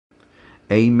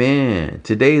Amen.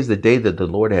 Today is the day that the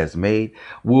Lord has made.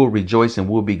 We'll rejoice and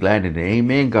we'll be glad in it.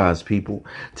 Amen, God's people.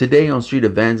 Today on Street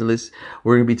Evangelist,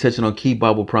 we're going to be touching on key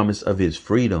Bible promise of his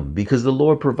freedom, because the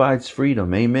Lord provides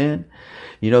freedom. Amen.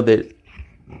 You know that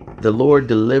the Lord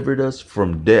delivered us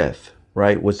from death,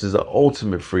 right? Which is the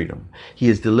ultimate freedom. He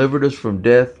has delivered us from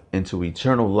death into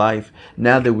eternal life.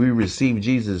 Now that we receive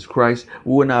Jesus Christ,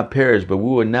 we will not perish, but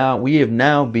we have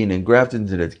now been engrafted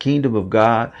into the kingdom of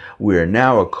God. We are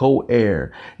now a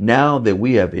co-heir. Now that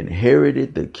we have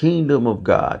inherited the kingdom of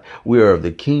God, we are of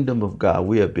the kingdom of God.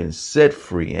 We have been set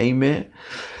free. Amen.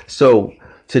 So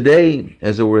today,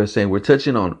 as we're saying, we're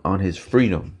touching on his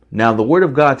freedom. Now, the word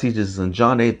of God teaches us in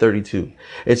John 8:32.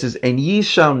 It says, "And ye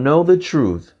shall know the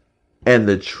truth, and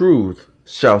the truth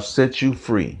shall set you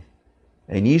free."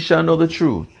 And ye shall know the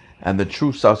truth, and the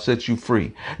truth shall set you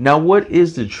free. Now, what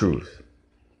is the truth?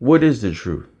 What is the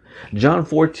truth? John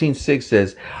 14:6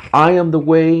 says, "I am the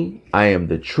way, I am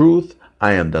the truth,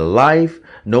 I am the life.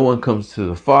 No one comes to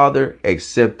the Father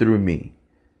except through me."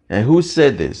 And who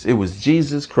said this? It was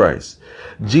Jesus Christ.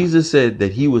 Jesus said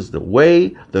that he was the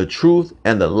way, the truth,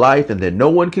 and the life, and that no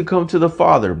one can come to the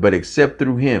Father but except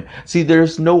through him. See,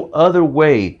 there's no other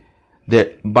way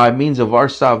that by means of our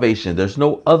salvation, there's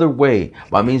no other way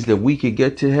by means that we could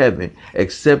get to heaven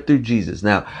except through Jesus.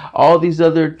 Now, all these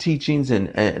other teachings and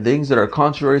things that are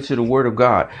contrary to the word of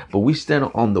God, but we stand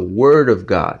on the word of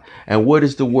God. And what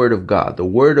is the word of God? The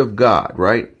word of God,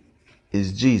 right,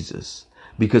 is Jesus.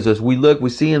 Because as we look, we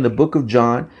see in the book of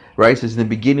John, right, it says in the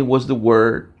beginning was the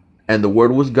word, and the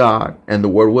word was God, and the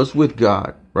word was with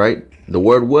God, right? The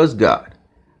word was God.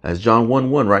 That's John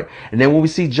 1:1, right? And then when we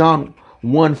see John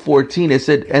 1:14, it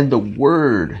said, "And the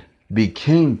word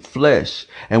became flesh,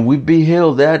 and we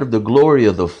beheld that of the glory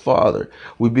of the Father."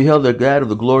 We beheld that of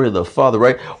the glory of the Father,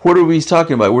 right? What are we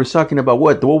talking about? We're talking about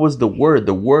what? What was the word?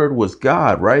 The word was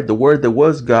God, right? The word that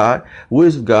was God,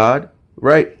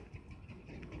 right?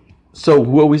 So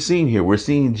what are we seeing here? We're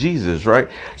seeing Jesus, right?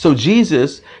 So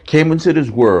Jesus came into this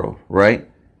world, right?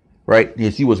 Right?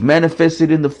 Yes, he was manifested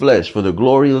in the flesh for the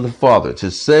glory of the Father, to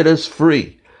set us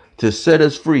free,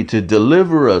 to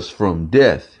deliver us from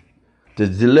death,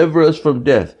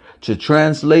 to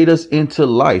translate us into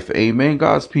life. Amen,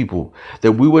 God's people,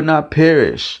 that we would not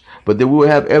perish, but that we would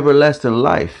have everlasting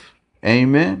life.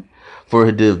 Amen. For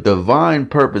the divine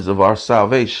purpose of our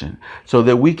salvation, so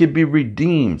that we could be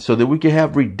redeemed, so that we could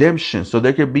have redemption, so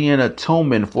there could be an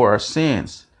atonement for our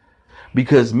sins.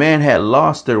 Because man had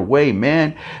lost their way.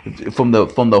 Man, from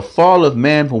the fall of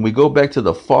man, when we go back to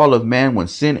the fall of man, when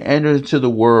sin entered into the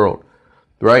world,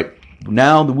 right?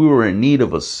 Now that we were in need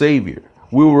of a savior.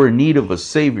 We were in need of a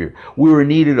savior. We were in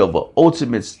need of an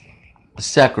ultimate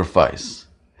sacrifice.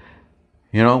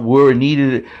 You know, we were in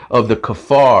need of the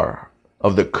kafar,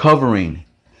 of the covering.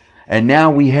 And now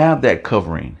we have that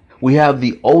covering. We have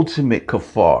the ultimate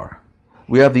kafar.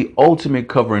 We have the ultimate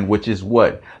covering, which is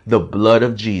what? The blood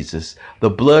of Jesus. The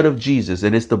blood of Jesus.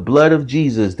 And it's the blood of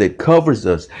Jesus that covers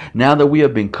us. Now that we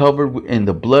have been covered in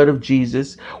the blood of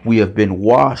Jesus, we have been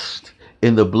washed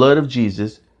in the blood of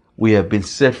Jesus, we have been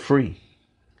set free.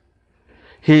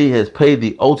 He has paid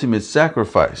the ultimate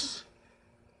sacrifice,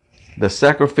 the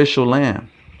sacrificial lamb.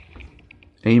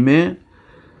 Amen.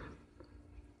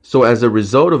 So as a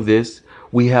result of this,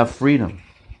 we have freedom.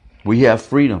 We have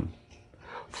freedom.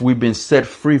 We've been set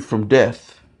free from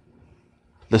death.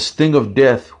 The sting of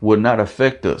death will not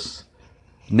affect us.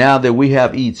 Now that we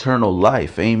have eternal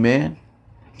life. Amen.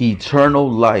 Eternal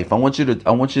life. I want you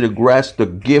to grasp the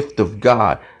gift of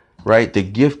God, right? The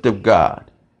gift of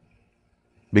God.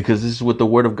 Because this is what the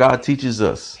word of God teaches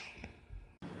us.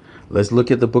 Let's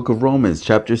look at the book of Romans,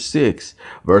 chapter 6,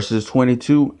 verses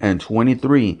 22 and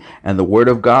 23. And the word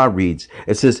of God reads,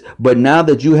 it says, "But now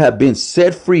that you have been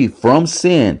set free from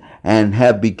sin and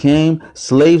have become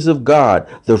slaves of God,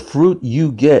 the fruit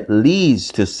you get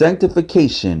leads to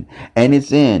sanctification, and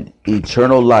its end,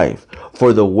 eternal life.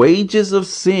 For the wages of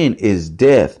sin is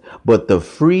death, but the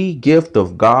free gift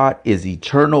of God is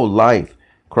eternal life,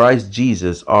 Christ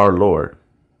Jesus our Lord."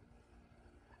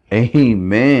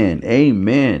 Amen.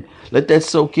 Amen. Let that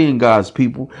soak in, God's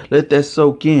people. Let that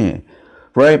soak in.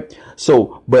 Right?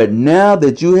 So, but now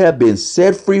that you have been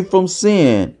set free from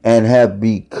sin and have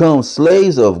become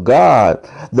slaves of God,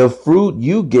 the fruit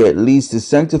you get leads to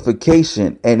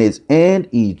sanctification, and its end,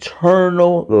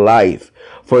 eternal life.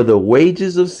 For the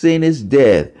wages of sin is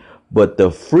death, but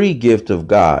the free gift of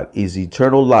God is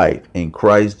eternal life in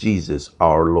Christ Jesus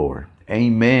our Lord.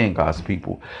 Amen, God's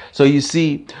people. So you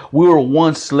see, we were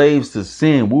once slaves to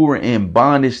sin. We were in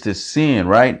bondage to sin,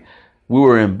 right? We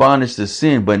were in bondage to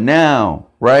sin. But now,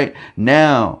 right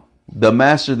now, The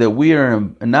master that we are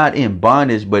not in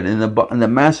bondage, but in the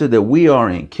master that we are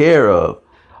in care of,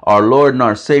 our Lord and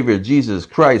our Savior, Jesus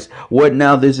Christ. What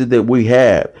now this is that we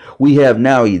have? We have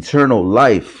now eternal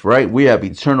life, right? We have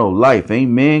eternal life.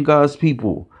 Amen, God's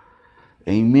people.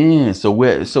 Amen.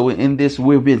 So in this,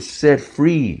 we've been set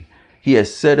free. He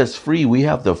has set us free. We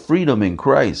have the freedom in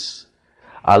Christ.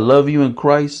 I love you in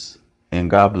Christ,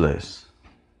 and God bless.